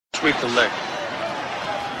Sweep the leg.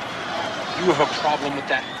 You have a problem with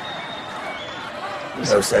that?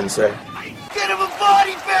 No, Sensei. Get him a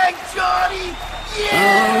body bag, Johnny!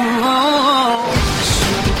 Yeah!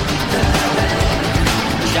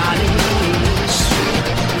 Johnny!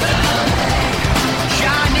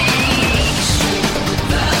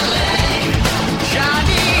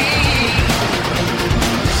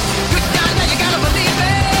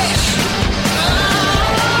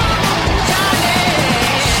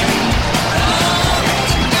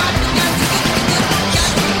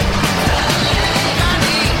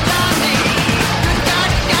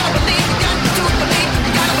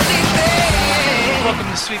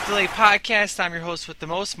 Sweep the Leg Podcast. I'm your host with the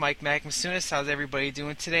most, Mike Macmasunis. How's everybody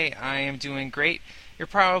doing today? I am doing great. You're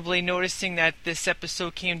probably noticing that this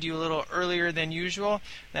episode came to you a little earlier than usual.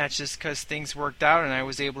 That's just because things worked out and I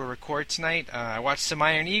was able to record tonight. I watched some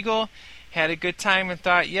Iron Eagle, had a good time, and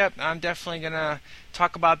thought, yep, I'm definitely going to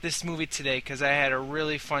talk about this movie today because I had a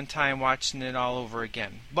really fun time watching it all over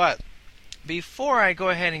again. But before I go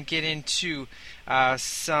ahead and get into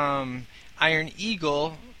some Iron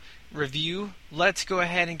Eagle review, let's go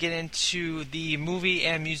ahead and get into the movie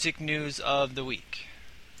and music news of the week.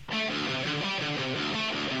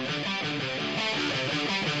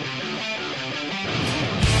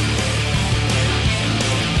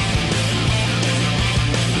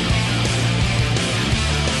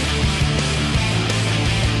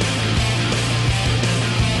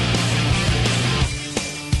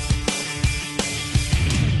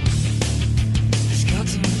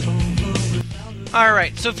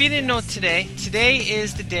 Alright, so if you didn't know today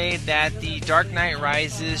is the day that the Dark Knight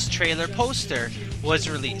Rises trailer poster was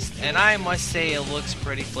released. And I must say it looks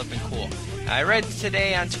pretty flippin' cool. I read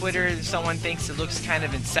today on Twitter someone thinks it looks kind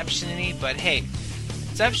of Inception-y, but hey,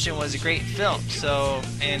 Inception was a great film,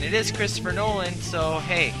 and it is Christopher Nolan, so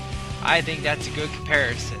hey, I think that's a good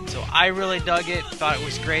comparison. So I really dug it, thought it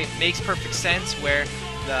was great, makes perfect sense where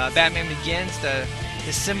the Batman Begins, the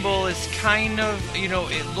symbol is kind of,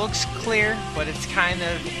 it looks clear, but it's kind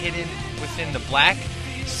of hidden within the black,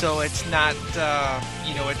 so it's not,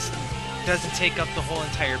 it doesn't take up the whole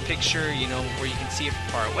entire picture, where you can see it from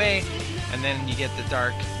far away, and then you get the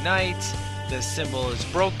Dark Knight, the symbol is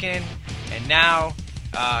broken, and now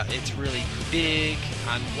it's really big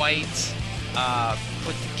on white,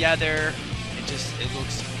 put together,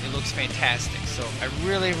 it looks fantastic. So I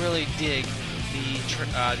really, really dig the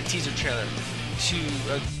teaser trailer to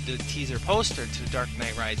the teaser poster to Dark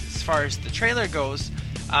Knight Rises. As far as the trailer goes,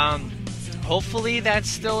 hopefully that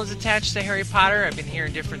still is attached to Harry Potter. I've been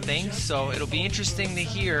hearing different things, so it'll be interesting to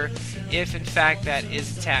hear if in fact that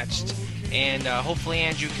is attached. And hopefully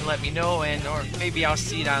Andrew can let me know, or maybe I'll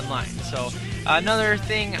see it online. So another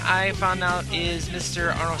thing I found out is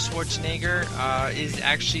Mr. Arnold Schwarzenegger is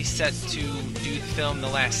actually set to do the film The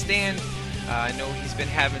Last Stand. I know he's been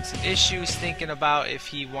having some issues thinking about if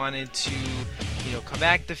he wanted to, come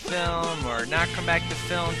back to film or not come back to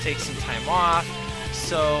film, take some time off.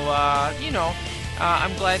 So,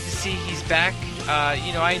 I'm glad to see he's back.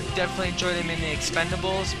 I definitely enjoyed him in the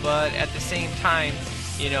Expendables, but at the same time,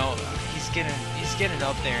 he's getting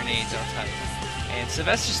up there in age, I'll tell you. And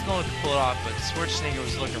Sylvester Stallone could pull it off, but Schwarzenegger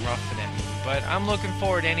was looking rough in that movie. But I'm looking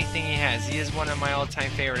forward to anything he has. He is one of my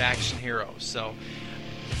all-time favorite action heroes, so.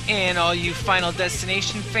 And all you Final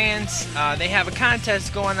Destination fans, they have a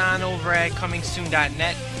contest going on over at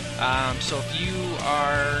comingsoon.net. So if you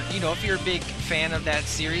are, if you're a big fan of that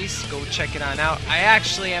series, go check it on out. I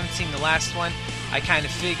actually haven't seen the last one. I kind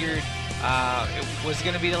of figured it was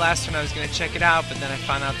going to be the last one. I was going to check it out, but then I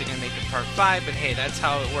found out they're going to make it part 5. But hey, that's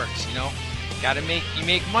how it works, You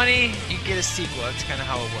make money, you get a sequel. That's kind of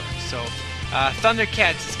how it works. So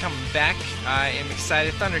Thundercats is coming back. I am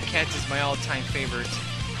excited. Thundercats is my all-time favorite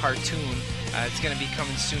cartoon. It's going to be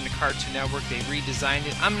coming soon to Cartoon Network. They redesigned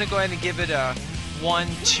it. I'm going to go ahead and give it a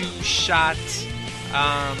 1-2 shot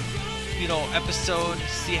episode,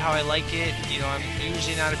 see how I like it. I'm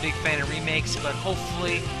usually not a big fan of remakes, but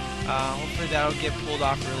hopefully that'll get pulled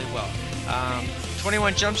off really well.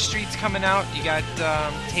 21 Jump Street's coming out. You got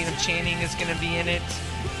Tatum Channing is going to be in it,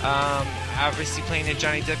 obviously playing a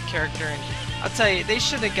Johnny Depp character, and I'll tell you, they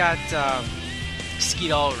should have got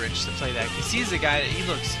Skeet Ulrich to play that, because he's a guy that he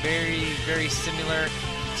looks very, very similar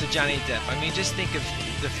to Johnny Depp. I mean, just think of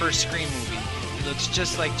the first Scream movie. He looks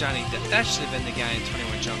just like Johnny Depp. That should have been the guy in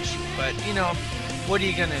 21 Jump Street. But, what are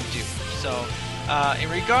you going to do? So, in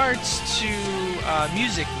regards to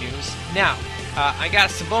music news, now, I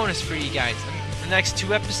got some bonus for you guys. The next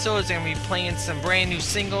 2 episodes, I'm going to be playing some brand new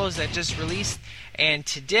singles that just released. And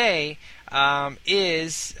today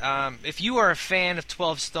if you are a fan of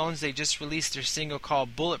 12 Stones, they just released their single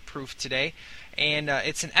called Bulletproof today. and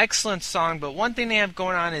it's an excellent song. But one thing they have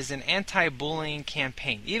going on is an anti-bullying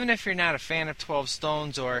campaign. Even if you're not a fan of 12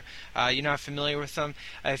 Stones or you're not familiar with them,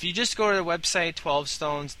 if you just go to the website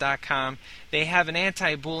 12stones.com, they have an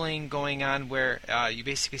anti-bullying going on where you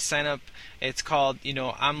basically sign up. It's called,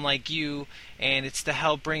 I'm Like You, and it's to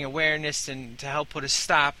help bring awareness and to help put a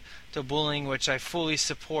stop to bullying, which I fully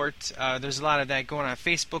support. There's a lot of that going on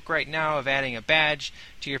Facebook right now of adding a badge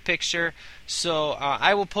to your picture. So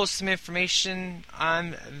I will post some information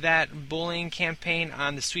on that bullying campaign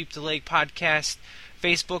on the Sweep the Leg podcast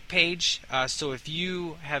Facebook page. So if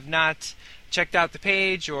you have not checked out the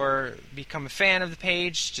page or become a fan of the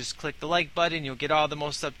page, just click the like button. You'll get all the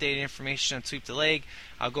most updated information on Sweep the Leg.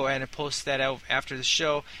 I'll go ahead and post that out after the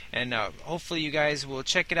show, and hopefully you guys will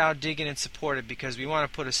check it out, dig in, and support it, because we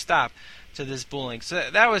want to put a stop to this bullying.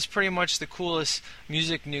 So that was pretty much the coolest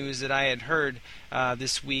music news that I had heard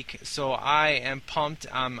this week. So I am pumped.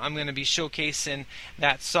 I'm going to be showcasing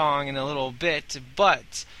that song in a little bit,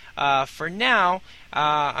 but for now,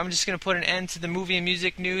 I'm just going to put an end to the movie and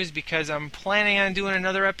music news because I'm planning on doing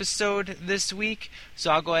another episode this week.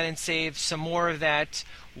 So I'll go ahead and save some more of that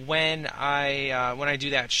when I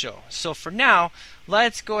do that show. So for now,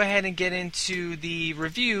 let's go ahead and get into the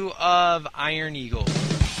review of Iron Eagle.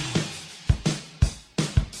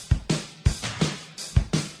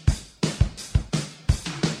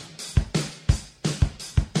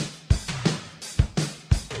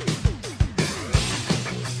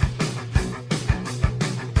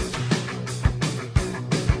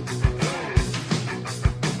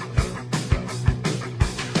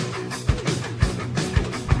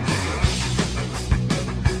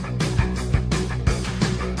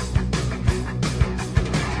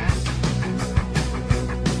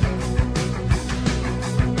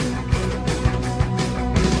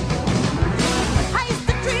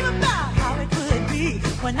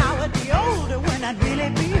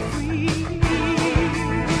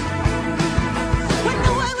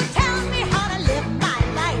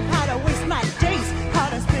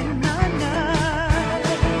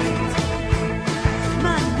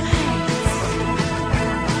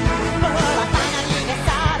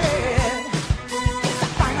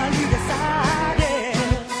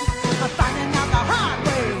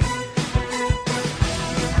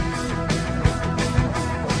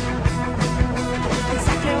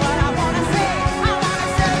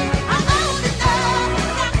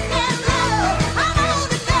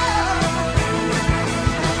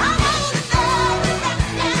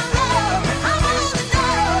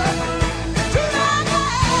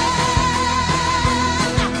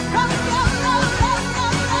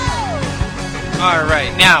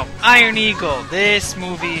 Alright, now, Iron Eagle, this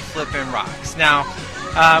movie flippin' rocks. Now,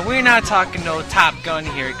 we're not talking no Top Gun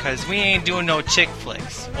here, because we ain't doing no chick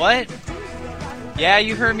flicks. What? Yeah,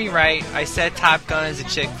 you heard me right. I said Top Gun is a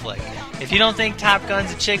chick flick. If you don't think Top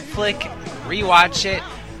Gun's a chick flick, rewatch it,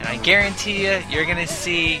 and I guarantee you're gonna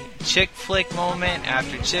see chick flick moment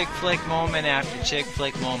after chick flick moment after chick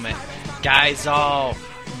flick moment. Guys all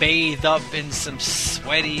bathed up in some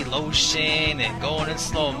sweaty lotion and going in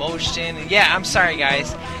slow motion. And yeah, I'm sorry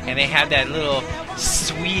guys. And they have that little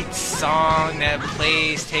sweet song that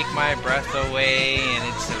plays, Take My Breath Away, and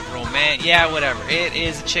it's a romantic, yeah, whatever. It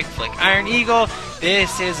is a chick flick. Iron Eagle,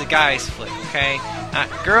 this is a guy's flick, okay?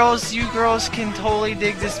 Girls, you girls can totally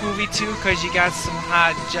dig this movie too, because you got some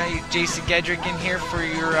hot Jason Gedrick in here for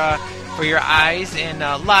your eyes, and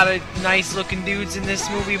a lot of nice looking dudes in this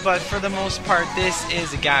movie, but for the most part this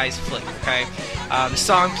is a guy's flick, okay? The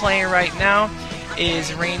song playing right now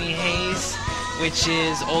is Rainy Haze, which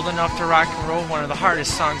is Old Enough to Rock and Roll, one of the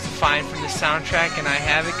hardest songs to find from the soundtrack, and I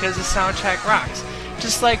have it because the soundtrack rocks.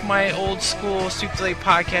 Just like my old school Sweep the Leg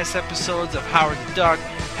podcast episodes of Howard the Duck,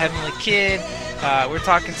 Heavenly Kid, we're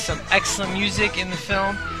talking some excellent music in the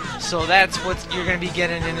film. So that's what you're going to be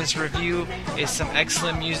getting in this review, is some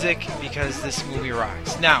excellent music, because this movie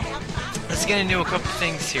rocks. Now, let's get into a couple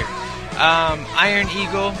things here. Iron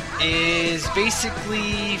Eagle is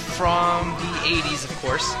basically from the 80s, of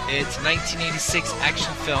course. It's a 1986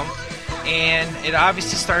 action film, and it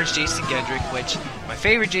obviously stars Jason Gedrick, which my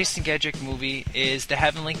favorite Jason Gedrick movie is The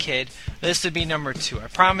Heavenly Kid. This would be number 2. I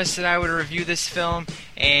promised that I would review this film,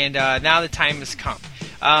 and now the time has come.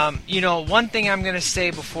 One thing I'm going to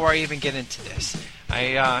say before I even get into this, I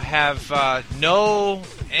have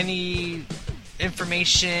any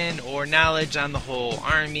information or knowledge on the whole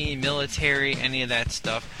army, military, any of that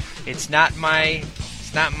stuff. It's not my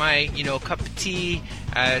cup of tea.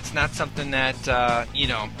 It's not something that I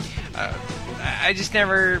just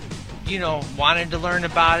never wanted to learn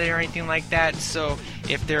about it or anything like that. So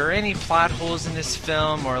if there are any plot holes in this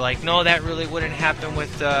film, or no, that really wouldn't happen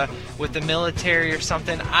with with the military or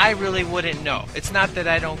something, I really wouldn't know. It's not that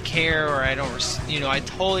I don't care or I don't, I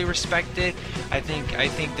totally respect it. I think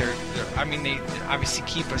they're I mean, they obviously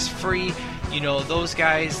keep us free. Those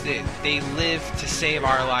guys, they live to save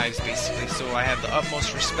our lives, basically. So I have the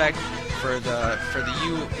utmost respect for the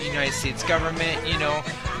United States government,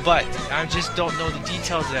 but I just don't know the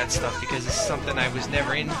details of that stuff because it's something I was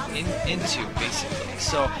never into, basically.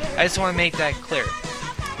 So I just want to make that clear,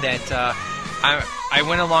 that I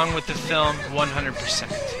went along with the film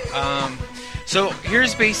 100%. So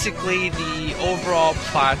here's basically the overall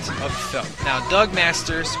plot of the film. Now, Doug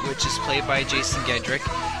Masters, which is played by Jason Gedrick,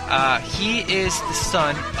 he is the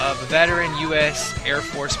son of a veteran U.S. Air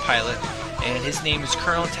Force pilot, and his name is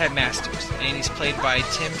Colonel Ted Masters, and he's played by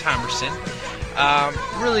Tim Thomerson.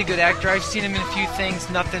 Really good actor. I've seen him in a few things.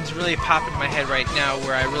 Nothing's really popping in my head right now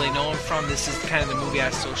where I really know him from. This is kind of the movie I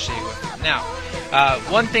associate with him. Now,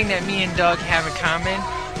 one thing that me and Doug have in common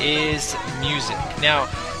is music. Now,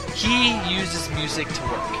 he uses music to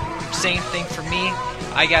work. Same thing for me.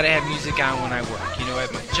 I gotta have music on when I work.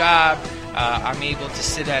 At my job, I'm able to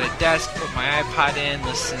sit at a desk, put my iPod in,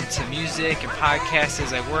 listen to music and podcasts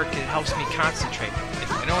as I work. It helps me concentrate.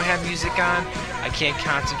 If I don't have music on, I can't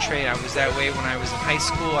concentrate. I was that way when I was in high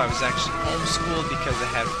school. I was actually homeschooled because I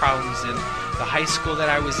had problems in the high school that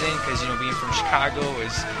I was in, because being from Chicago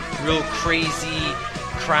is real crazy,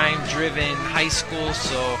 crime-driven high school.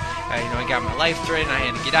 So I got my life threatened. I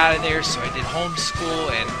had to get out of there, so I did homeschool,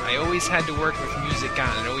 and I always had to work with music on.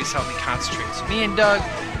 It always helped me concentrate. So me and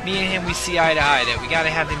him, we see eye to eye that we got to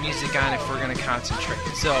have the music on if we're going to concentrate.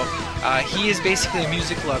 So he is basically a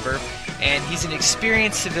music lover, and he's an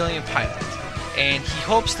experienced civilian pilot, and he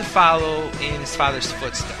hopes to follow in his father's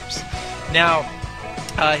footsteps. Now,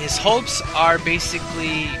 his hopes are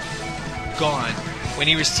basically gone when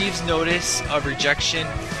he receives notice of rejection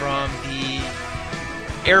from the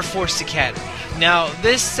Air Force Academy. Now,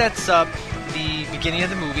 this sets up the beginning of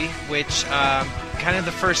the movie, which kind of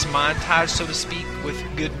the first montage, so to speak, with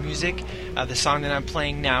good music. The song that I'm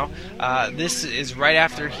playing now, this is right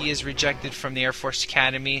after he is rejected from the Air Force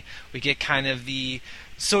Academy. We get kind of the,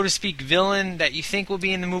 so to speak, villain that you think will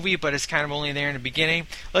be in the movie, but it's kind of only there in the beginning.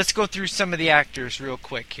 Let's go through some of the actors real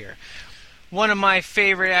quick here. One of my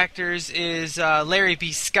favorite actors is Larry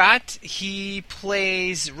B. Scott. He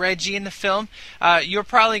plays Reggie in the film. You're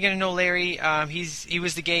probably going to know Larry. He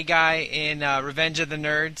was the gay guy in Revenge of the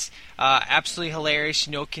Nerds. Absolutely hilarious.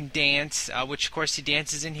 Can dance, which of course he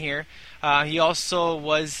dances in here. He also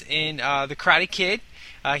was in The Karate Kid.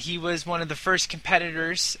 He was one of the first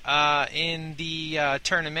competitors in the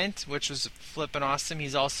tournament, which was flippin' awesome.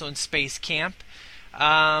 He's also in Space Camp.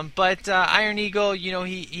 But Iron Eagle,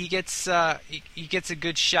 he gets a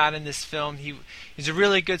good shot in this film. He's a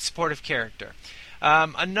really good supportive character.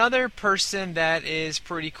 Another person that is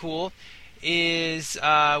pretty cool is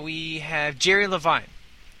we have Jerry Levine.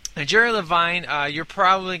 Now, Jerry Levine, you're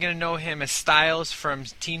probably going to know him as Styles from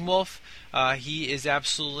Teen Wolf. He is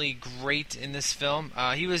absolutely great in this film.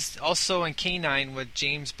 He was also in K-9 with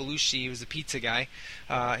James Belushi. He was the pizza guy.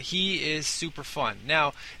 He is super fun.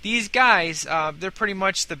 Now, these guys, they're pretty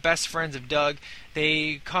much the best friends of Doug.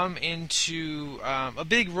 They come into a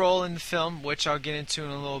big role in the film, which I'll get into in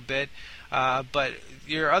a little bit. But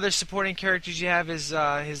your other supporting characters you have is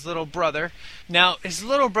his little brother. Now, his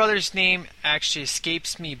little brother's name actually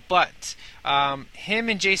escapes me, but him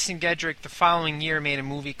and Jason Gedrick the following year made a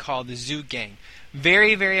movie called The Zoo Gang.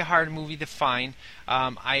 Very, very hard movie to find.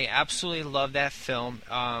 I absolutely love that film.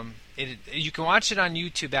 You can watch it on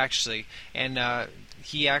YouTube, actually, and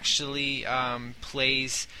he actually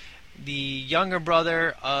plays the younger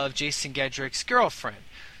brother of Jason Gedrick's girlfriend.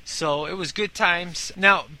 So it was good times.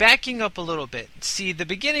 Now, backing up a little bit. See, the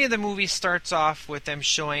beginning of the movie starts off with them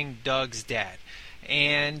showing Doug's dad.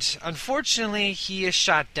 And unfortunately, he is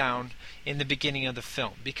shot down in the beginning of the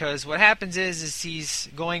film. Because what happens is he's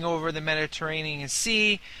going over the Mediterranean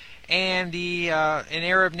Sea, and an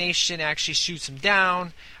Arab nation actually shoots him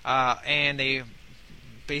down, and they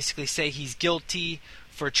basically say he's guilty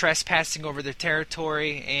for trespassing over their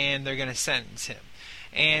territory, and they're going to sentence him.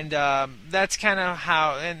 And that's kind of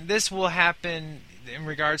how, and this will happen in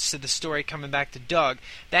regards to the story coming back to Doug.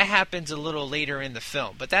 That happens a little later in the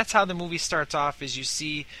film, but that's how the movie starts off. As you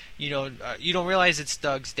see, you don't realize it's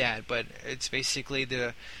Doug's dad, but it's basically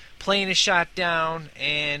the plane is shot down,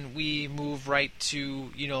 and we move right to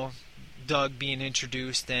Doug being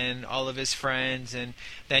introduced and all of his friends, and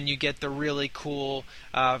then you get the really cool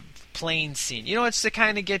plane scene. It's to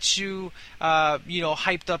kind of get you,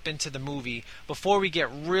 hyped up into the movie before we get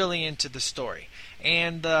really into the story.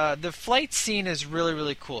 And the flight scene is really,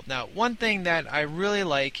 really cool. Now, one thing that I really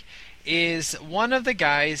like is one of the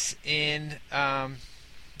guys in,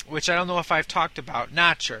 which I don't know if I've talked about,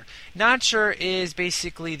 Notcher. Notcher is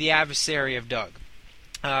basically the adversary of Doug.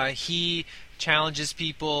 He challenges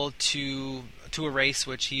people to a race,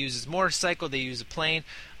 which he uses a motorcycle, they use a plane.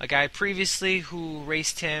 A guy previously who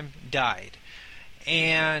raced him died.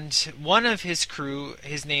 And one of his crew,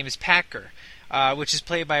 his name is Packer, which is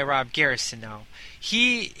played by Rob Garrison now.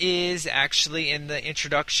 He is actually in the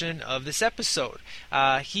introduction of this episode.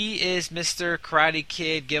 He is Mr. Karate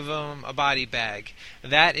Kid, give him a body bag.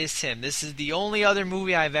 That is him. This is the only other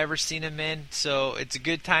movie I've ever seen him in, so it's a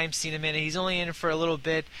good time seeing him in it. He's only in it for a little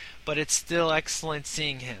bit, but it's still excellent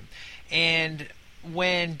seeing him. And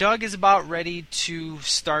when Doug is about ready to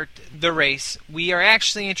start the race, we are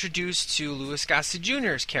actually introduced to Louis Gossett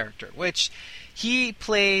Jr.'s character, which he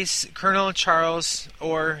plays Colonel Charles,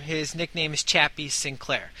 or his nickname is Chappie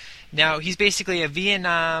Sinclair. Now, he's basically a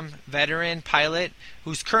Vietnam veteran pilot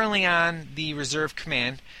who's currently on the reserve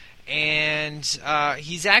command, and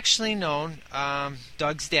he's actually known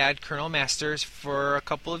Doug's dad, Colonel Masters, for a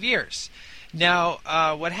couple of years. Now,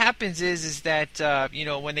 what happens is that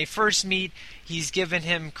when they first meet, he's giving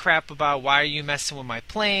him crap about, why are you messing with my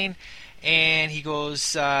plane? And he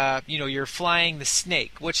goes, you're flying the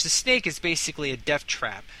Snake, which the Snake is basically a death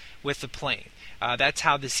trap with the plane. That's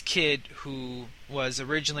how this kid who was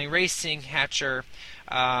originally racing Hatcher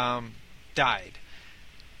died.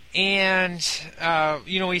 And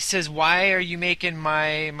he says, why are you making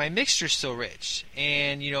my mixture so rich?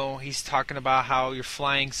 And he's talking about how you're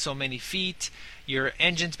flying so many feet, your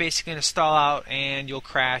engine's basically going to stall out and you'll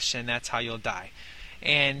crash, and that's how you'll die.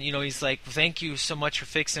 And he's like, thank you so much for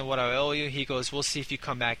fixing what I owe you. He goes, we'll see if you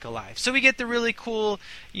come back alive. So we get the really cool,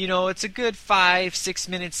 it's a good 5-6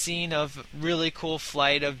 minute scene of really cool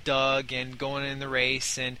flight of Doug and going in the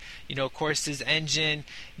race. And of course his engine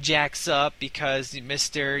jacks up because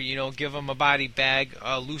Mr. Give him a body bag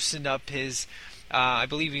loosened up his I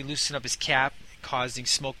believe he loosened up his cap, causing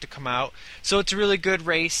smoke to come out. So it's a really good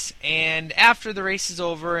race. And after the race is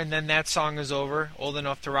over, and then that song is over, Old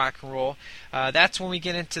Enough to Rock and Roll, that's when we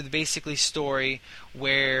get into the basically story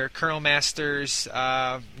where Colonel Masters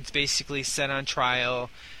is basically set on trial,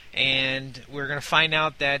 and we're going to find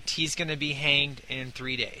out that he's going to be hanged in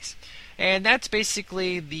 3 days. And that's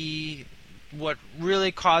basically what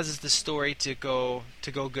really causes the story to go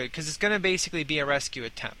good, because it's going to basically be a rescue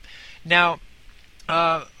attempt. Now,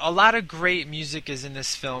 a lot of great music is in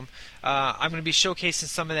this film. I'm going to be showcasing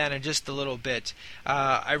some of that in just a little bit.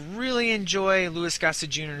 I really enjoy Louis Gossett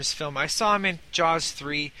Jr. in this film. I saw him in Jaws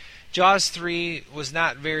 3. Jaws 3 was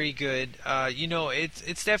not very good.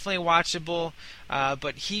 It's definitely watchable,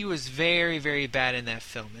 but he was very, very bad in that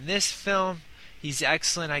film. In this film, he's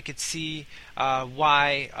excellent. I could see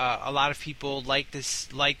why a lot of people like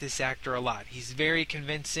this actor a lot. He's very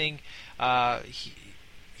convincing.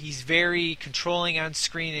 He's very controlling on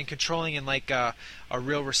screen, and controlling in like a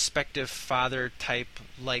real respective father type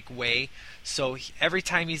like way. So every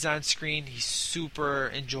time he's on screen, he's super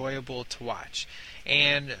enjoyable to watch.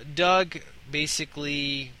 And Doug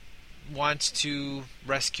basically wants to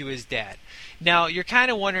rescue his dad. Now, you're kind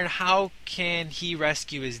of wondering, how can he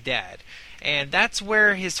rescue his dad? And that's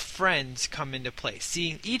where his friends come into play.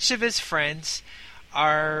 See, each of his friends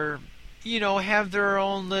are, have their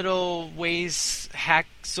own little ways, hack,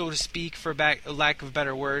 so to speak, for lack of a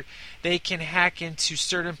better word. They can hack into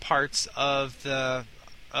certain parts of the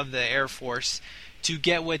Air Force to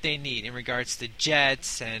get what they need in regards to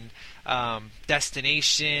jets and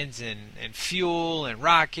destinations and fuel and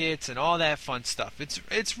rockets and all that fun stuff.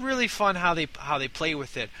 It's really fun how they play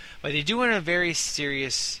with it, but they do it in a very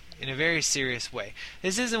serious way.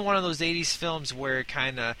 This isn't one of those 80s films where it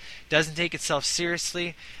kind of doesn't take itself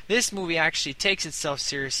seriously. This movie actually takes itself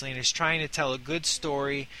seriously and is trying to tell a good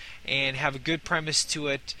story and have a good premise to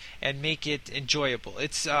it and make it enjoyable.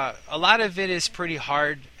 It's a lot of it is pretty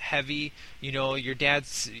hard, heavy. Your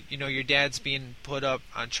dad's being put up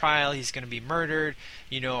on trial. He's going to be murdered.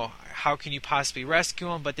 How can you possibly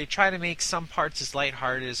rescue him? But they try to make some parts as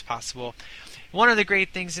lighthearted as possible. One of the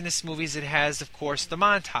great things in this movie is it has, of course, the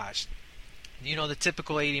montage. The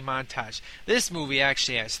typical 80 montage. This movie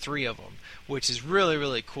actually has 3 of them, which is really,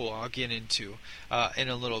 really cool. I'll get into in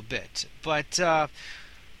a little bit. But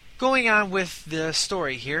going on with the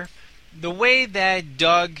story here, the way that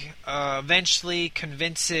Doug eventually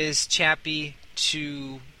convinces Chappie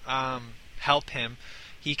to help him,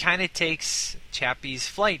 he kind of takes Chappie's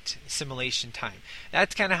flight simulation time.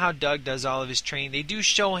 That's kind of how Doug does all of his training. They do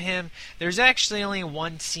show him. There's actually only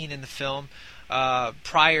one scene in the film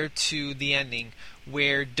prior to the ending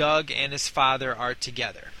where Doug and his father are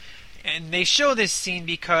together. And they show this scene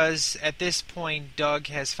because at this point Doug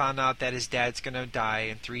has found out that his dad's going to die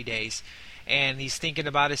in 3 days. And he's thinking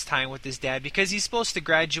about his time with his dad because he's supposed to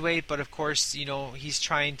graduate, but of course, he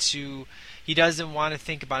doesn't want to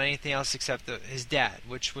think about anything else except his dad,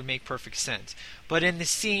 which would make perfect sense. But in the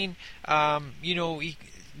scene,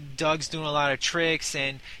 Doug's doing a lot of tricks,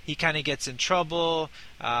 and he kind of gets in trouble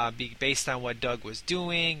based on what Doug was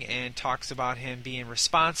doing, and talks about him being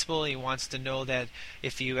responsible. He wants to know that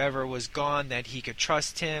if he ever was gone, that he could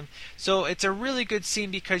trust him. So it's a really good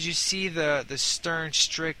scene because you see the stern,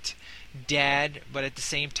 strict dad, but at the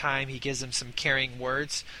same time he gives him some caring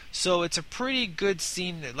words. So it's a pretty good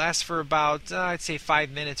scene that lasts for about I'd say 5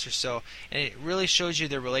 minutes or so, and it really shows you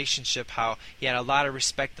their relationship, how he had a lot of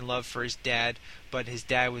respect and love for his dad, but his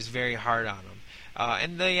dad was very hard on him.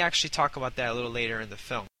 And they actually talk about that a little later in the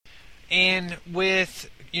film. And with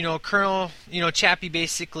Colonel Chappie,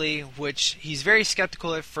 basically, which he's very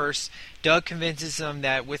skeptical at first, Doug convinces him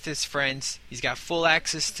that with his friends he's got full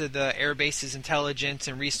access to the air base's intelligence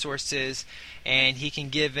and resources, and he can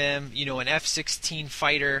give him an F-16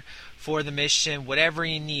 fighter for the mission, whatever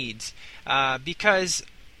he needs, because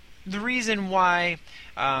the reason why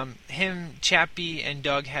Chappie and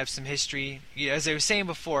Doug have some history, as I was saying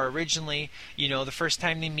before, originally, the first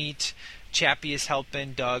time they meet, Chappie is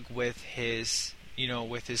helping Doug with his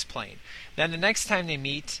plane. Then the next time they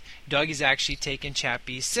meet, Doug is actually taking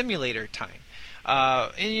Chappie's simulator time.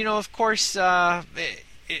 And of course, they're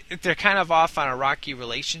kind of off on a rocky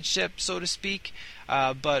relationship, so to speak.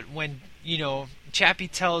 But when Chappie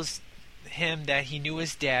tells him that he knew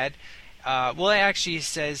his dad, it actually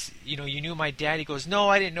says, you knew my dad. He goes, no,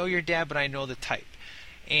 I didn't know your dad, but I know the type.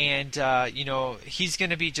 And he's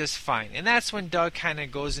going to be just fine. And that's when Doug kind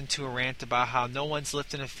of goes into a rant about how no one's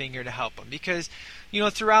lifting a finger to help him, because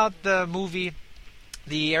throughout the movie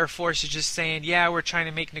the Air Force is just saying, yeah, we're trying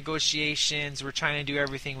to make negotiations, we're trying to do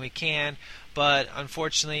everything we can, but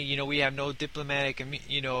unfortunately we have no diplomatic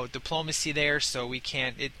diplomacy there, so we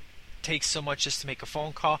can't. It takes so much just to make a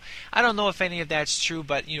phone call. I don't know if any of that's true,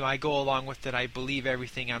 but I go along with it. I believe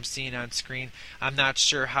everything I'm seeing on screen. I'm not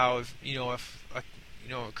sure how if a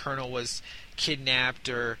colonel was kidnapped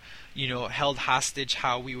or held hostage,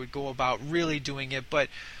 how we would go about really doing it. But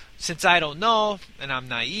since I don't know and I'm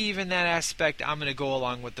naive in that aspect, I'm going to go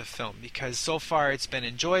along with the film because so far it's been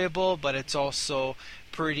enjoyable, but it's also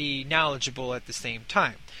pretty knowledgeable at the same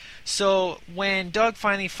time. So when Doug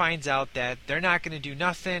finally finds out that they're not going to do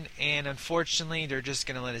nothing, and unfortunately they're just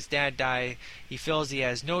going to let his dad die, he feels he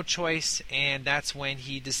has no choice, and that's when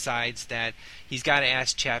he decides that he's got to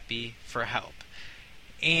ask Chappie for help.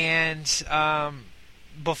 And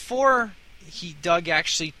before Doug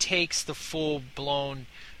actually takes the full-blown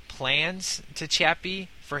plans to Chappie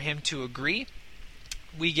for him to agree,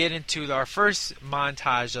 we get into our first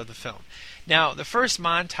montage of the film. Now, the first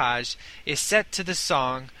montage is set to the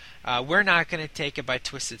song "We're Not Gonna Take It" by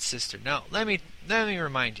Twisted Sister. Now, let me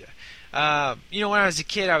remind you. When I was a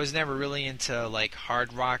kid, I was never really into like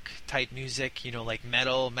hard rock type music. Like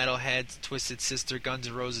Metalhead, Twisted Sister, Guns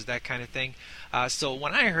N' Roses, that kind of thing. So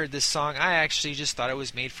when I heard this song, I actually just thought it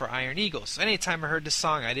was made for Iron Eagle. So anytime I heard the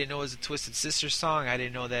song, I didn't know it was a Twisted Sister song. I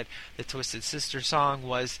didn't know that the Twisted Sister song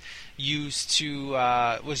was just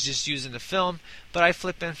used in the film. But I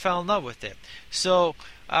flippin' fell in love with it. So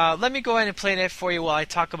let me go ahead and play that for you while I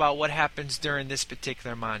talk about what happens during this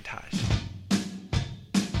particular montage.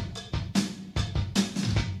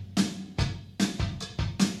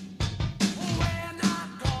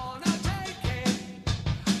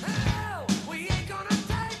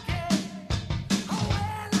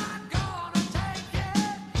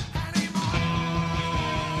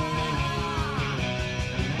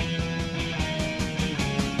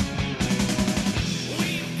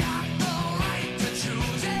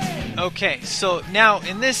 Okay, so now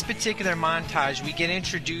in this particular montage, we get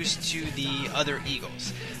introduced to the other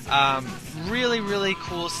Eagles. Really, really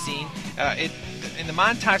cool scene. And the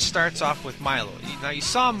montage starts off with Milo. Now, you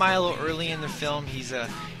saw Milo early in the film. He's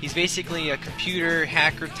basically a computer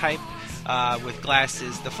hacker type with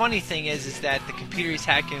glasses. The funny thing is that the computer he's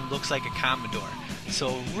hacking looks like a Commodore.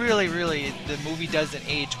 So really, really, the movie doesn't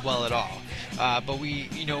age well at all. But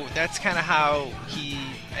that's kind of how he.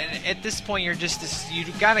 And at this point, you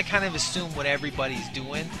got to kind of assume what everybody's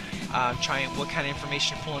doing, what kind of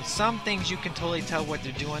information you're pulling. Some things you can totally tell what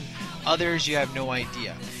they're doing. Others you have no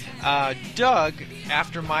idea. Doug,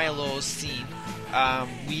 after Milo's scene,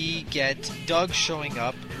 we get Doug showing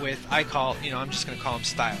up with I'm just going to call him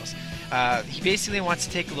Styles. He basically wants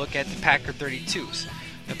to take a look at the Packard 32s.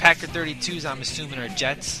 The Packer 32s, I'm assuming, are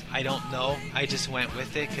jets. I don't know. I just went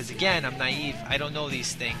with it because, again, I'm naive. I don't know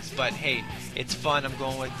these things. But, hey, it's fun. I'm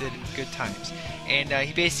going with it. Good times. And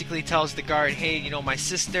he basically tells the guard, hey, you know, my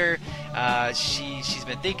sister, she's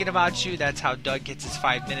been thinking about you. That's how Doug gets his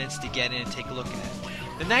 5 minutes to get in and take a look at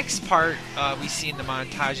it. The next part we see in the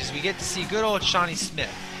montage is we get to see good old Shawnee Smith.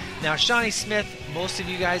 Now, Shawnee Smith, most of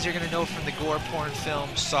you guys are going to know from the gore porn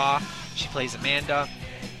film Saw. She plays Amanda.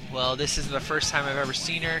 Well, this is the first time I've ever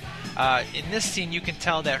seen her. In this scene, you can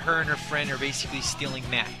tell that her and her friend are basically stealing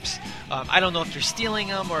maps. I don't know if they're stealing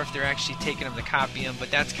them or if they're actually taking them to copy them,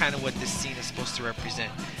 but that's kind of what this scene is supposed to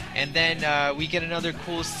represent. And then we get another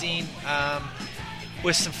cool scene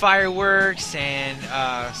with some fireworks and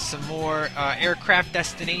some more aircraft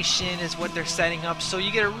destination is what they're setting up. So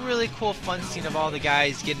you get a really cool, fun scene of all the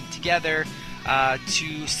guys getting together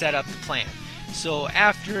to set up the plan. So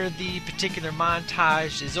after the particular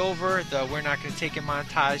montage is over, the We're Not Going to Take It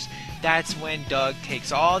montage, that's when Doug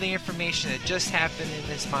takes all the information that just happened in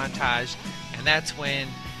this montage, and that's when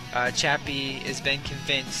Chappie has been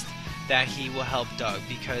convinced that he will help Doug,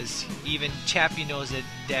 because even Chappie knows that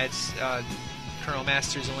Dad's Colonel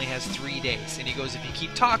Masters only has 3 days, and he goes, if you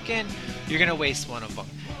keep talking, you're going to waste one of them.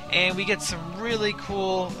 And we get some really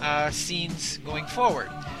cool scenes going forward.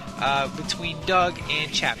 Between Doug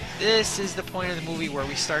and Chappie. This is the point of the movie where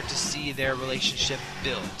we start to see their relationship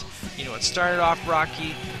build. You know, it started off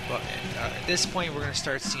rocky, but at this point we're going to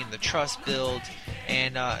start seeing the trust build,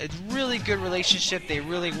 and it's a really good relationship. They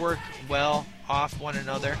really work well off one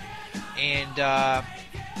another. And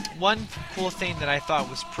one cool thing that I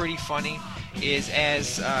thought was pretty funny is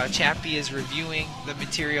as Chappie is reviewing the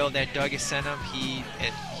material that Doug has sent him, he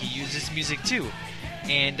uses music too.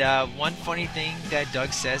 And one funny thing that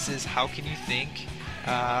Doug says is, how can you think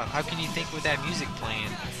with that music playing?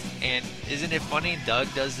 And isn't it funny,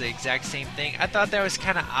 Doug does the exact same thing? I thought that was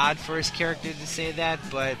kind of odd for his character to say that,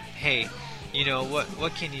 but hey, you know,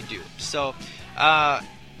 what can you do? So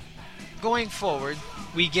going forward,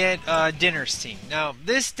 we get a dinner scene. Now,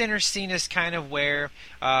 this dinner scene is kind of where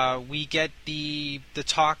we get the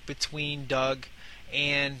talk between Doug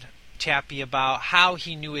and Chappie about how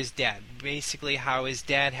he knew his dad. Basically, how his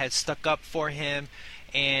dad had stuck up for him,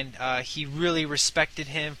 and he really respected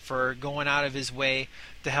him for going out of his way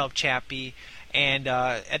to help Chappie. And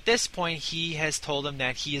at this point, he has told him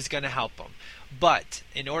that he is going to help him. But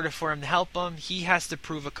in order for him to help him, he has to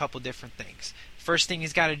prove a couple different things. First thing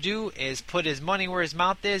he's got to do is put his money where his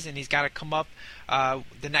mouth is, and he's got to come up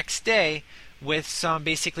the next day with some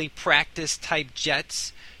basically practice type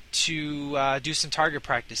jets to do some target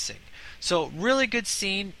practicing. So really good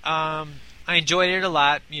scene. I enjoyed it a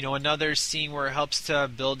lot. You know, another scene where it helps to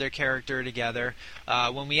build their character together.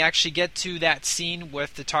 When we actually get to that scene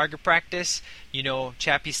with the target practice, you know,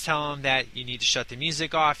 Chappie's telling him that you need to shut the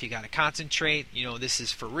music off, you got to concentrate, you know, this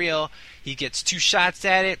is for real. He gets 2 shots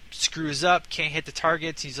at it, screws up, can't hit the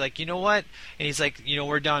targets. He's like, you know what? And he's like, you know,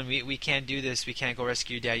 we're done. We can't do this. We can't go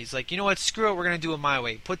rescue your dad. He's like, you know what? Screw it. We're going to do it my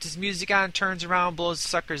way. Puts his music on, turns around, blows the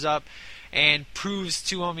suckers up, and proves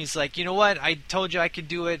to him, he's like, you know what, I told you I could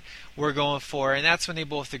do it, we're going for it. And that's when they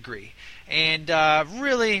both agree. And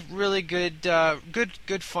really, really good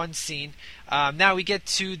fun scene. Now we get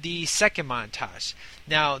to the second montage.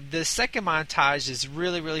 Now the second montage is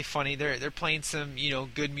really, really funny. They're playing some, you know,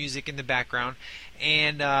 good music in the background,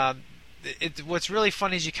 and what's really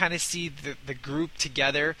funny is you kind of see the group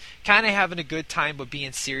together, kind of having a good time but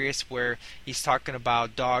being serious, where he's talking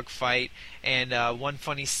about dogfight. And one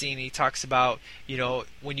funny scene, he talks about, you know,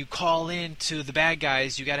 when you call in to the bad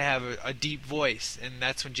guys, you got to have a deep voice. And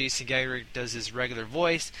that's when Jason Geiger does his regular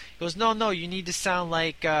voice. He goes, no, you need to sound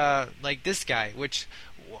like this guy, which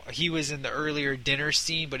he was in the earlier dinner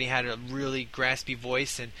scene, but he had a really graspy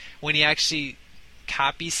voice. And when he actually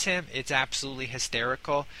copies him, it's absolutely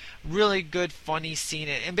hysterical. Really good, funny scene.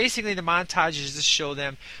 And basically the montages just show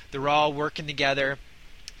them they're all working together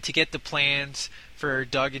to get the plans for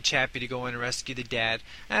Doug and Chappie to go in and rescue the dad.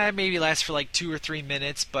 Maybe lasts for like 2 or 3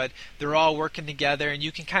 minutes, but they're all working together, and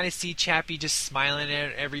you can kind of see Chappie just smiling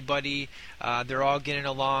at everybody. They're all getting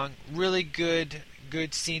along. Really good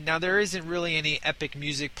scene. Now there isn't really any epic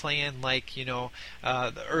music playing like, you know,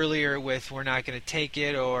 earlier with We're Not Gonna Take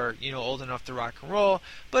It or, you know, Old Enough to Rock and Roll,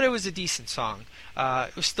 but it was a decent song.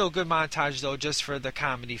 It was still a good montage though, just for the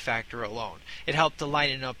comedy factor alone. It helped to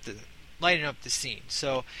lighten up the scene.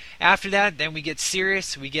 So after that, then we get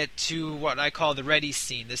serious. We get to what I call the ready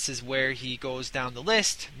scene. This is where he goes down the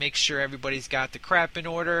list, makes sure everybody's got the crap in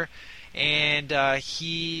order, and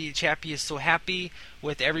Chappie is so happy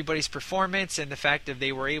with everybody's performance and the fact that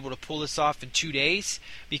they were able to pull this off in 2 days,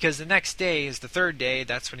 because the next day is the third day.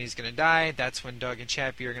 That's when he's going to die. That's when Doug and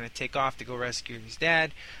Chappie are going to take off to go rescue his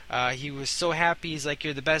dad. He was so happy. He's like,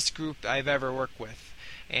 "You're the best group I've ever worked with,"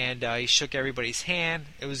 and he shook everybody's hand.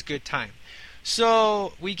 It was a good time.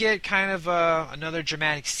 So we get kind of another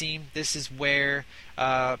dramatic scene. This is where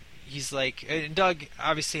he's like, and Doug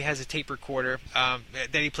obviously has a tape recorder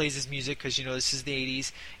that he plays his music, because this is the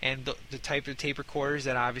 80s, and the type of tape recorders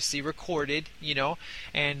that obviously recorded,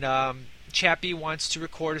 and Chappie wants to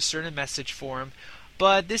record a certain message for him.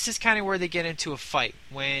 But this is kind of where they get into a fight,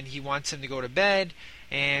 when he wants him to go to bed,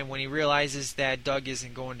 and when he realizes that Doug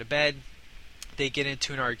isn't going to bed, they get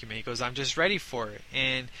into an argument. He goes, "I'm just ready for it,"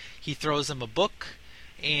 and he throws him a book,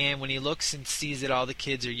 and when he looks and sees that all the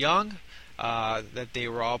kids are young, that they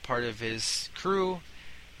were all part of his crew,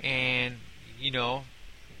 and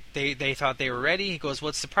they thought they were ready. He goes,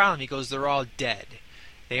 "What's the problem?" He goes, "They're all dead.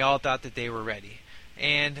 They all thought that they were ready."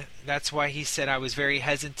 And that's why he said, "I was very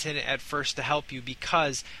hesitant at first to help you,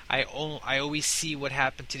 because I always see what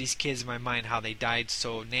happened to these kids in my mind, how they died.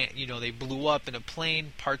 So they blew up in a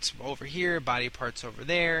plane, parts over here, body parts over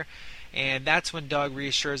there." And that's when Doug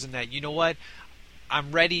reassures him that, "You know what,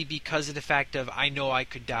 I'm ready because of the fact of I know I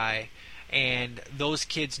could die, and those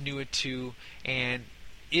kids knew it too, and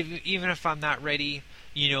even if I'm not ready,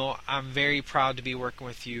 I'm very proud to be working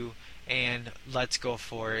with you, and let's go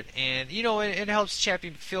for it." And it helps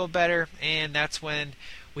Chappie feel better, and that's when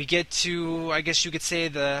we get to, I guess you could say,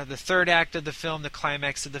 the third act of the film, the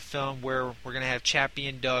climax of the film, where we're going to have Chappie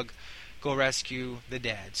and Doug go rescue the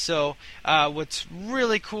dad. So what's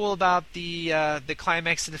really cool about the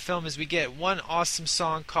climax of the film is we get one awesome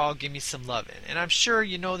song called "Give Me Some Lovin'," and I'm sure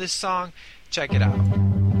you know this song. Check it out.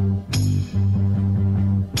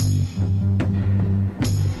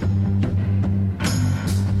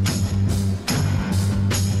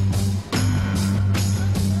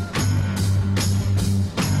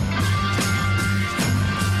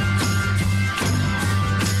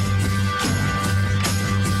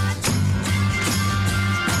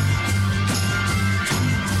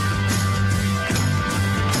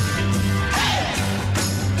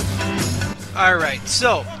 Alright,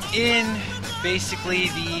 so in basically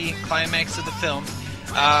the climax of the film,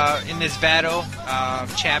 in this battle,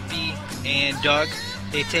 Chappie and Doug,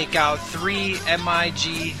 they take out 3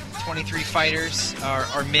 MiG-23 fighters,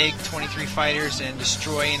 or MiG-23 fighters, and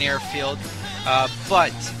destroy an airfield.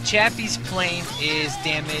 But Chappie's plane is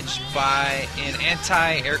damaged by an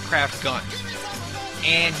anti-aircraft gun.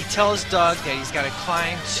 And he tells Doug that he's got to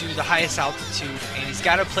climb to the highest altitude, and he's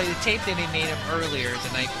got to play the tape that he made him earlier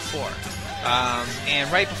the night before.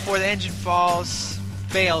 And right before the engine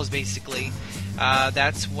fails basically,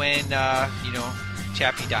 that's when,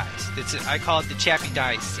 Chappie dies. I call it the Chappie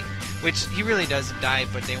dies scene, which he really doesn't die,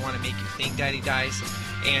 but they want to make you think that he dies.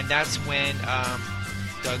 And that's when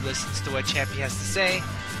Doug listens to what Chappie has to say.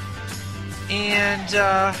 And,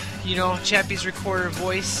 Chappie's recorded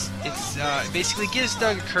voice, it basically gives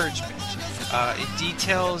Doug encouragement. It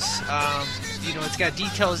details, it's got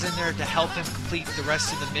details in there to help him complete the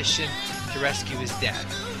rest of the mission to rescue his dad.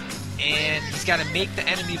 And he's got to make the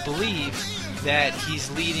enemy believe that he's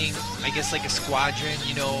leading, I guess, like a squadron,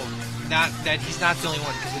 not that he's not the only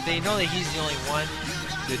one, because if they know that he's the only one,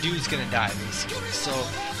 the dude's gonna die, basically. So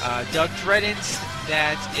Doug threatens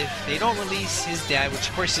that if they don't release his dad, which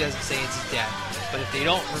of course he doesn't say it's his dad, but if they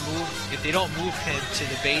don't move him to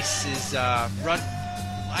the base's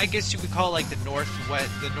I guess you could call it like the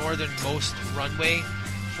northernmost runway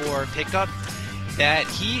for pickup, that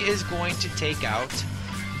he is going to take out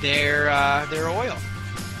their oil,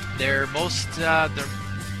 their most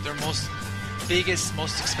biggest,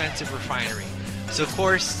 most expensive refinery. So of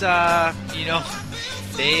course, they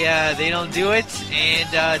don't do it,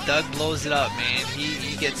 and Doug blows it up. Man,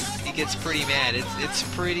 he gets pretty mad. It's a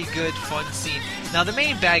pretty good, fun scene. Now the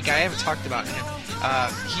main bad guy, I haven't talked about him.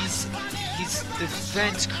 He's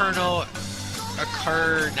Defense Colonel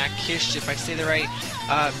Nakish, if I say that right.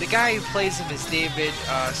 The guy who plays him is David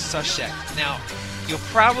Suchet. Now, you'll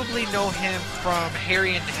probably know him from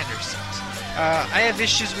Harry and the Hendersons. I have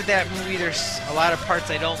issues with that movie. There's a lot of parts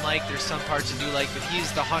I don't like. There's some parts I do like, but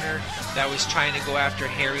he's the hunter that was trying to go after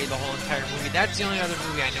Harry the whole entire movie. That's the only other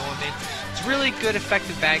movie I know him in. It's a really good,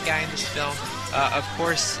 effective bad guy in this film. Of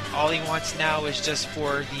course, all he wants now is just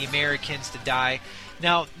for the Americans to die.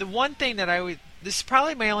 Now, the one thing that this is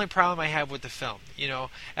probably my only problem I have with the film.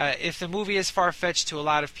 If the movie is far-fetched to a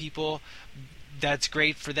lot of people, that's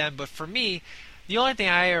great for them. But for me, the only thing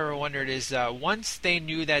I ever wondered is once they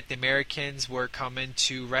knew that the Americans were coming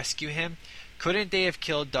to rescue him, Couldn't they have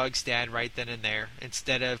killed Doug's dad right then and there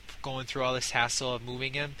instead of going through all this hassle of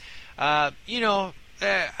moving him? I'm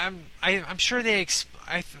sure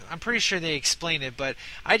I'm pretty sure they explain it, but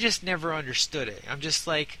I just never understood it. I'm just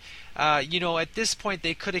like, at this point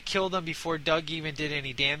they could have killed him before Doug even did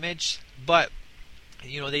any damage, but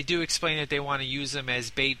they do explain that they want to use him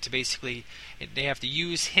as bait to basically, they have to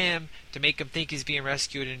use him to make him think he's being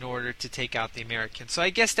rescued in order to take out the Americans. So I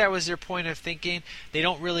guess that was their point of thinking. They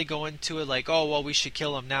don't really go into it like, oh, well, we should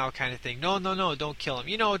kill him now kind of thing. No, don't kill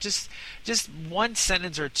him. Just one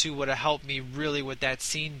sentence or two would have helped me really with that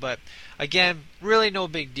scene, but again, really no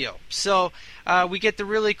big deal. So we get the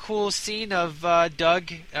really cool scene of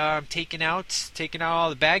Doug taking out all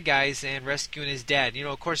the bad guys and rescuing his dad.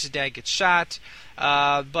 Of course his dad gets shot,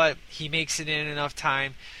 but he makes it in enough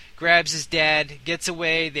time, grabs his dad, gets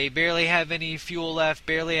away. They barely have any fuel left,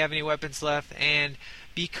 barely have any weapons left, and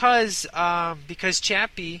because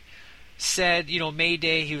Chappie said,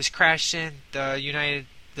 Mayday, he was crashing, the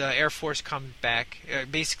Air Force come back,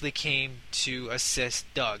 basically came to assist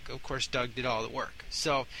Doug. Of course, Doug did all the work.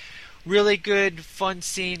 So, really good, fun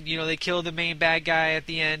scene. They kill the main bad guy at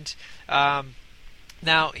the end.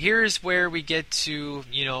 Now, here's where we get to,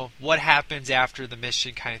 what happens after the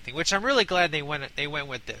mission kind of thing, which I'm really glad they went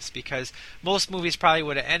with this, because most movies probably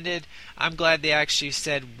would have ended. I'm glad they actually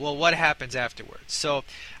said, well, what happens afterwards? So,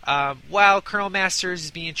 while Colonel Masters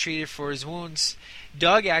is being treated for his wounds,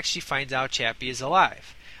 Doug actually finds out Chappie is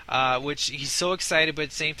alive, which he's so excited, but at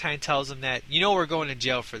the same time tells him that, we're going to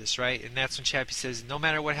jail for this, right? And that's when Chappie says, no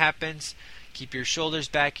matter what happens, keep your shoulders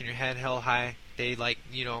back and your head held high. They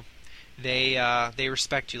they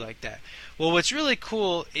respect you like that. Well, what's really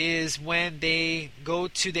cool is when they go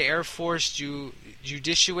to the Air Force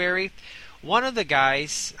judiciary, one of the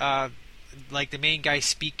guys, like the main guy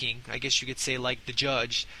speaking, I guess you could say like the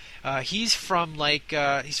judge, he's from the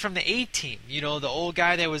A-Team, the old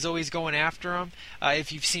guy that was always going after him.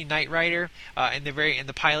 If you've seen Knight Rider, in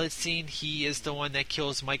the pilot scene, he is the one that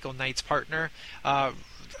kills Michael Knight's partner.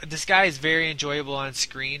 This guy is very enjoyable on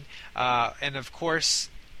screen, and of course,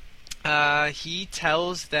 he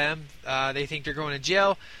tells them they think they're going to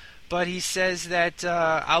jail, but he says that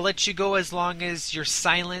I'll let you go as long as your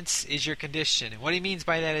silence is your condition. And what he means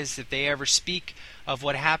by that is if they ever speak of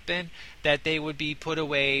what happened, that they would be put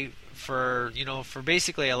away for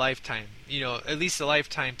basically a lifetime, at least a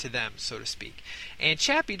lifetime to them, so to speak. And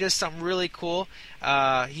Chappie does something really cool.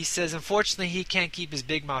 He says, unfortunately, he can't keep his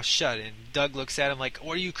big mouth shut. And Doug looks at him like,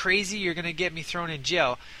 are you crazy? You're going to get me thrown in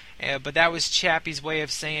jail. But that was Chappie's way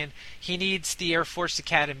of saying he needs the Air Force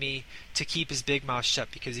Academy to keep his big mouth shut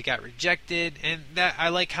because he got rejected. And that I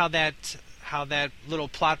like how that little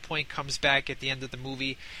plot point comes back at the end of the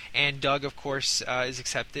movie. And Doug, of course, is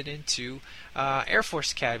accepted into Air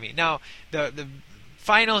Force Academy. Now, the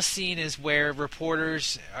final scene is where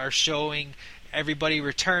reporters are showing everybody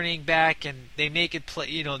returning back, and they make it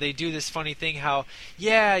play. They do this funny thing. How,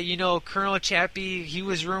 Colonel Chappie, he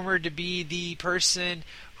was rumored to be the person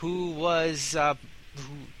who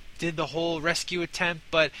did the whole rescue attempt,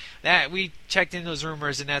 but that we checked in those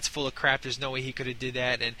rumors, and that's full of crap. There's no way he could have did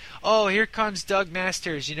that. And here comes Doug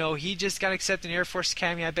Masters. He just got accepted in Air Force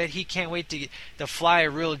Academy. I bet he can't wait to fly a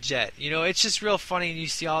real jet. It's just real funny, and you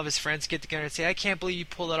see all of his friends get together and say, "I can't believe you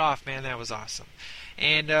pulled it off, man. That was awesome."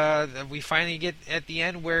 And we finally get at the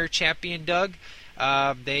end where Chappie and Doug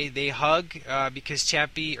they hug because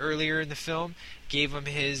Chappie earlier in the film gave him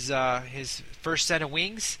his first set of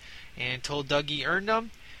wings and told Doug he earned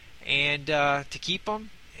them and to keep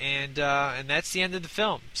them, and that's the end of the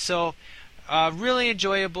film. So really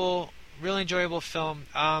enjoyable film.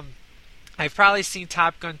 I've probably seen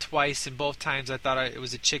Top Gun twice, and both times I thought it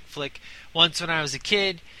was a chick flick. Once when I was a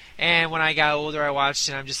kid, and when I got older, I watched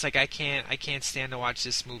it. And I'm just like, I can't stand to watch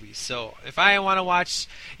this movie. So if I want to watch,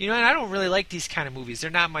 and I don't really like these kind of movies.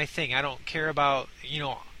 They're not my thing. I don't care about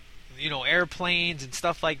airplanes and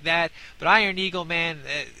stuff like that. But Iron Eagle, man,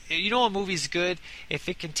 a movie's good if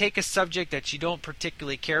it can take a subject that you don't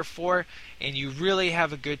particularly care for and you really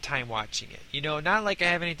have a good time watching it. Not like I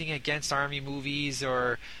have anything against army movies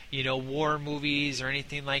or war movies or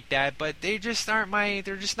anything like that, but they're just not my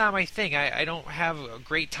thing. I don't have a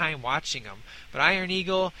great time watching them. But Iron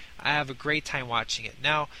Eagle, I have a great time watching it.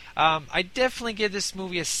 Now, I definitely give this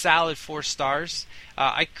movie a solid 4 stars.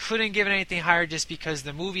 I couldn't give it anything higher just because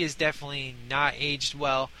the movie is definitely not aged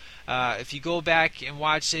well. If you go back and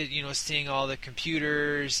watch it, seeing all the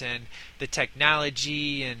computers and the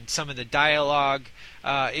technology and some of the dialogue,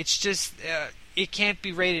 it's just it can't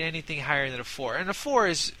be rated anything higher than a 4. And a 4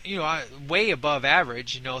 is way above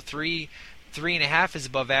average. 3 3.5 is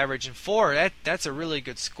above average, and 4, that's a really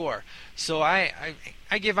good score. So I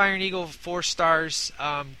give Iron Eagle 4 stars.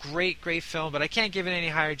 Great film, but I can't give it any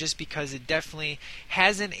higher just because it definitely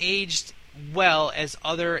hasn't aged well as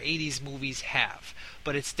other 80s movies have.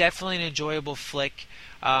 But it's definitely an enjoyable flick.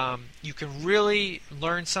 You can really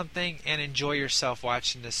learn something and enjoy yourself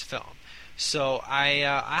watching this film. So I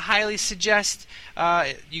highly suggest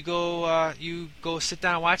you go sit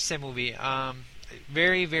down and watch that movie.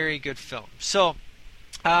 Very, very good film. So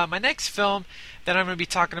my next film that I'm going to be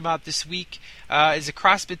talking about this week is a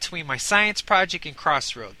cross between my science project and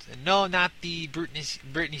Crossroads. And no, not the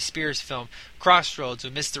Britney Spears film Crossroads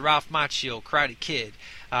with Mr. Ralph Macchio, Karate Kid,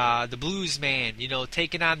 the Blues Man,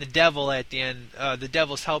 taking on the devil at the end, the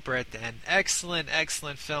devil's helper at the end. Excellent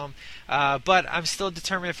film. But I'm still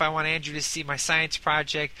determined if I want Andrew to see my science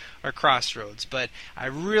project or Crossroads. But I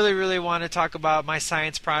really, really want to talk about my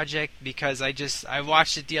science project because I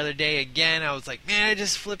watched it the other day again. I was like, man, I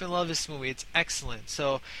just flipping love this movie. It's excellent.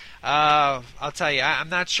 So I'll tell you, I'm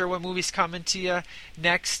not sure what movie's coming to you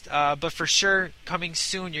next, but for sure, coming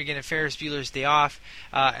soon, you're getting Ferris Bueller's Day Off,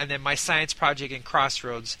 and then my science project and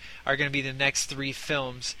Crossroads are going to be the next 3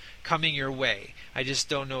 films coming your way. I just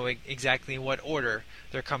don't know exactly in what order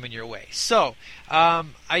they're coming your way. So,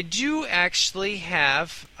 I do actually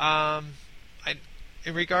have,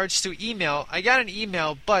 in regards to email, I got an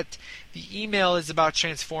email, but the email is about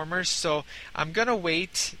Transformers, so I'm going to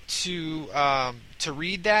wait to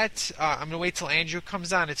read that. I'm going to wait till Andrew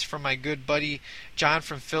comes on. It's from my good buddy John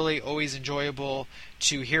from Philly. Always enjoyable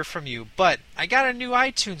to hear from you. But I got a new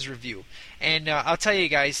iTunes review, and I'll tell you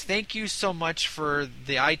guys, thank you so much for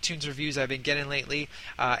the iTunes reviews I've been getting lately.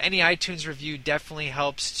 Any iTunes review definitely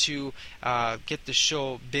helps to get the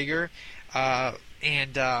show bigger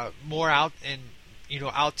and more out and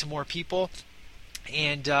out to more people.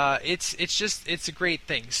 And it's a great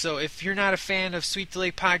thing. So if you're not a fan of Sweet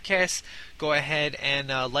Delay Podcasts, go ahead and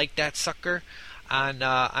like that sucker on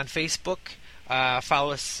Facebook.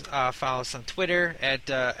 Follow us on Twitter at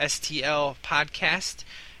STL Podcast,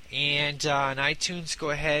 and on iTunes,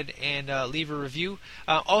 go ahead and leave a review.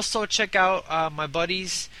 Also, check out my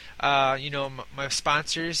buddies, my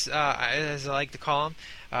sponsors, as I like to call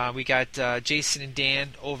them. We got Jason and Dan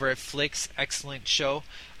over at Flicks, excellent show.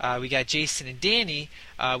 We got Jason and Danny,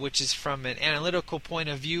 which is from an analytical point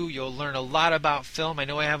of view. You'll learn a lot about film. I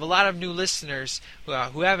know I have a lot of new listeners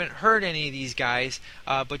who haven't heard any of these guys,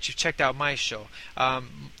 but you've checked out my show.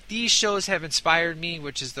 These shows have inspired me,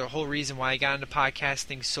 which is the whole reason why I got into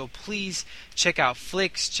podcasting. So please check out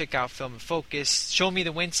Flicks, check out Film and Focus, Show Me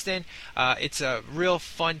the Winston. It's a real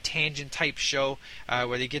fun tangent type show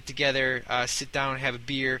where they get together, sit down, have a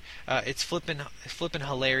beer. It's flippin'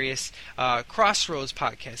 hilarious. Crossroads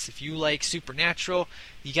podcast. If you like Supernatural,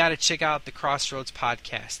 you got to check out the Crossroads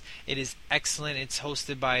podcast. It is excellent. It's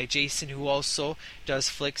hosted by Jason, who also does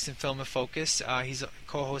Flicks and Film and Focus. He's a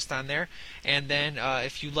co-host on there. And then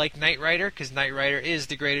if you like Knight Rider, because Knight Rider is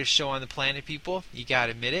the greatest show on the planet, people, you got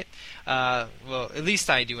to admit it. Well, at least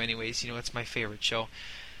I do anyways. It's my favorite show.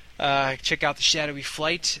 Check out The Shadowy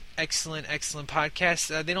Flight. Excellent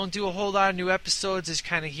podcast. They don't do a whole lot of new episodes. It's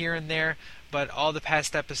kind of here and there, but all the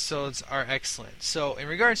past episodes are excellent. So in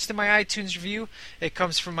regards to my iTunes review, it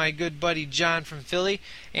comes from my good buddy John from Philly,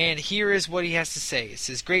 and here is what he has to say. It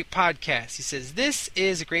says, great podcast. He says, this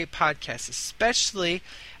is a great podcast, especially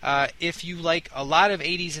if you like a lot of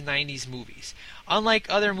 80s and 90s movies. Unlike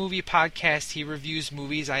other movie podcasts, he reviews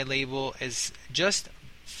movies I label as just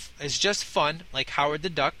fun, like Howard the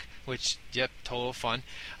Duck, which, yep, total fun.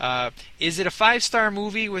 Is it a 5-star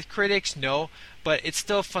movie with critics? No, but it's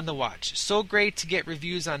still fun to watch. So great to get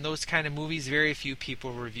reviews on those kind of movies very few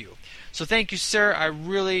people review. So thank you, sir. I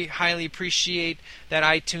really highly appreciate that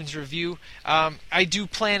iTunes review. I do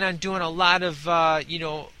plan on doing a lot of,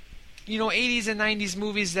 80s and 90s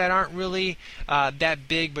movies that aren't really that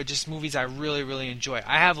big, but just movies I really, really enjoy.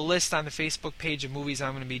 I have a list on the Facebook page of movies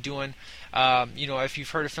I'm going to be doing. If you've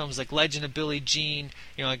heard of films like Legend of Billie Jean,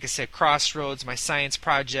 like I said, Crossroads, my science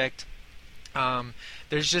project.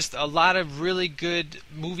 There's just a lot of really good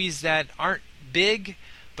movies that aren't big,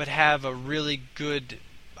 but have a really good,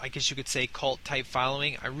 I guess you could say, cult type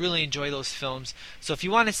following. I really enjoy those films. So if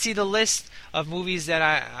you want to see the list of movies that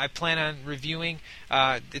I plan on reviewing,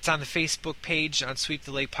 it's on the Facebook page on Sweet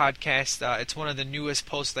Delay Podcast. It's one of the newest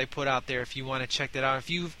posts I put out there if you want to check that out. If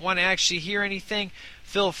you want to actually hear anything,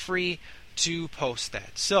 feel free to post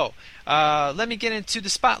that. So let me get into the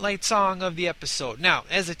spotlight song of the episode. Now,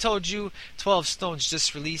 as I told you, 12 Stones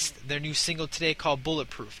just released their new single today called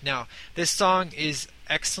Bulletproof. Now, this song is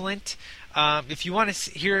excellent. if you want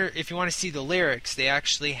to see the lyrics, they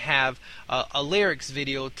actually have a lyrics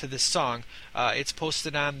video to the song. It's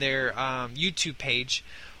posted on their YouTube page.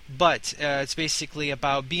 But it's basically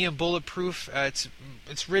about being bulletproof.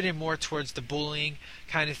 It's written more towards the bullying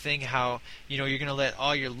kind of thing. How you're gonna let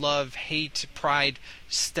all your love, hate, pride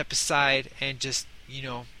step aside and just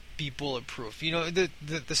be bulletproof.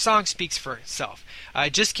 The song speaks for itself.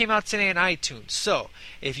 It just came out today on iTunes. So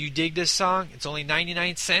if you dig this song, it's only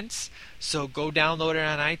 99 cents. So go download it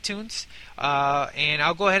on iTunes. And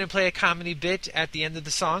I'll go ahead and play a comedy bit at the end of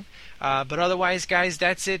the song. But otherwise, guys,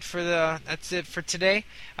 that's it for today.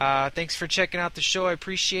 Thanks for checking out the show. I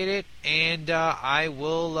appreciate it. And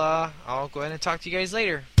I'll go ahead and talk to you guys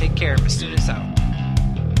later. Take care. Mr. This out.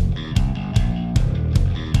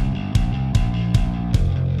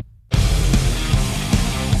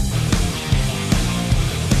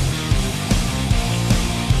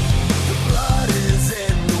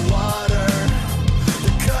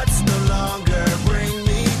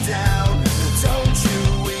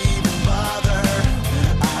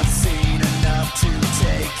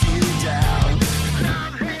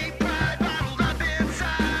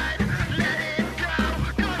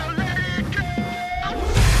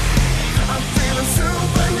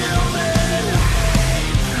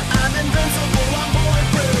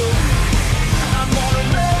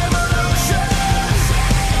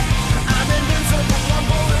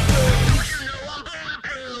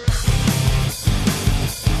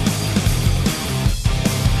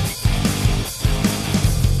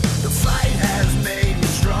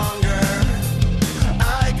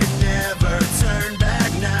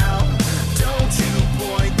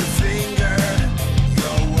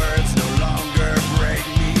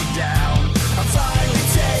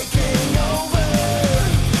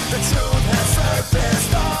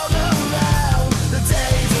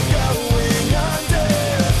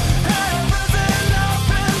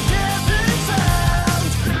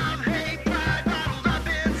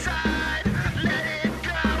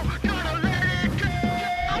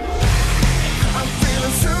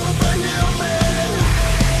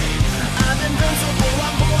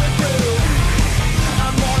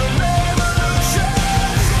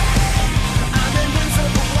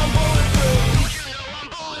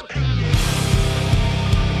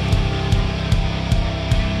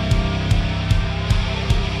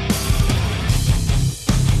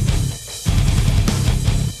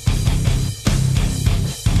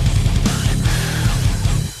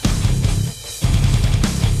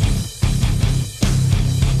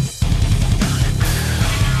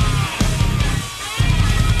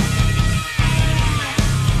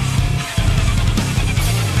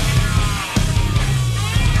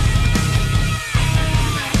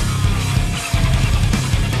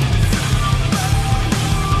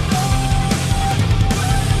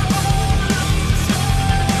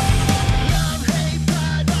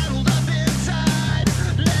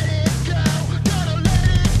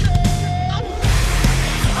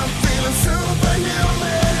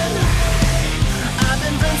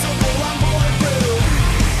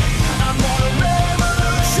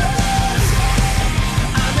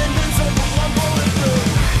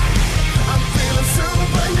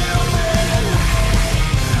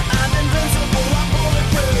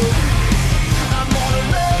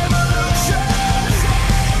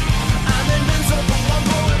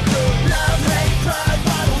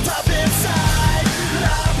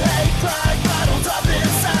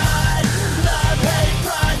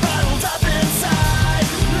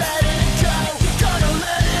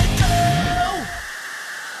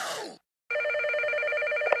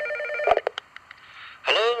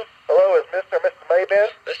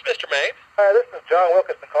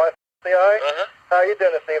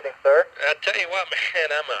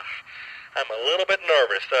 I'm a little bit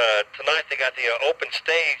nervous. Tonight they got the open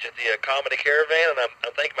stage at the Comedy Caravan, and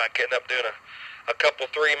I'm thinking about getting up doing a couple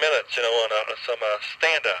 3 minutes, on some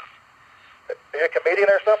stand-up. Are you a comedian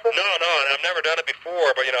or something? No, I've never done it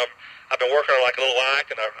before, but I've been working on like a little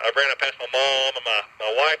act, and I ran it past my mom and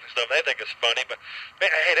my wife and stuff. And they think it's funny, but man,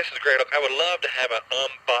 hey, this is great. Look, I would love to have an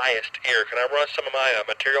unbiased ear. Can I run some of my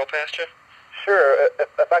material past you? Sure.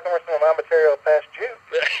 If I can run some of my material past you.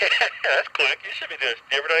 That's quick. You should be doing.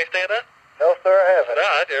 You ever done any stand-up? No, sir, I haven't. No,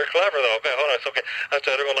 you're clever though. Okay, hold on. It's okay.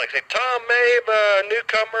 They're going to say Tom Mabe,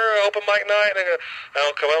 newcomer, open mic night. And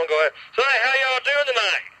I'll come on, go ahead. So hey, how y'all doing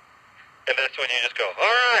tonight? And that's when you just go,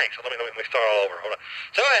 all right. So let me start all over. Hold on.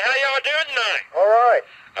 So hey, how y'all doing tonight? All right.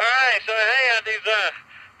 All right. So hey, these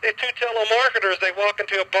two telemarketers, they walk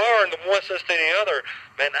into a bar and the one says to the other,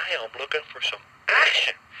 man, I am looking for some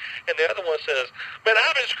action. And the other one says, man,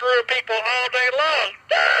 I've been screwing people all day long.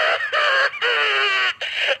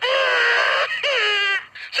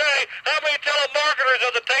 Say, how many telemarketers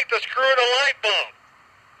does it take to screw in a light bulb?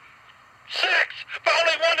 6. But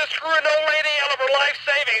only one to screw an old lady out of her life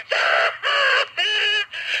savings.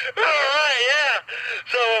 All right, yeah.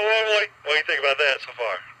 So what do you think about that so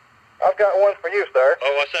far? I've got one for you, sir.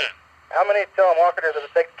 Oh, what's that? How many telemarketers does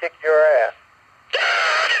it take to kick your ass?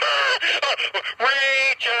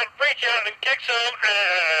 Reach out and kick some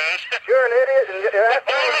ass. You're an idiot, and that's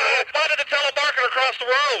Why did the telemarketer cross the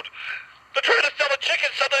road? They're trying to sell a chicken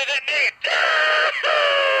something they didn't need.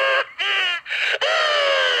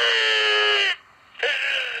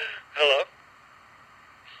 Hello?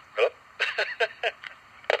 Hello?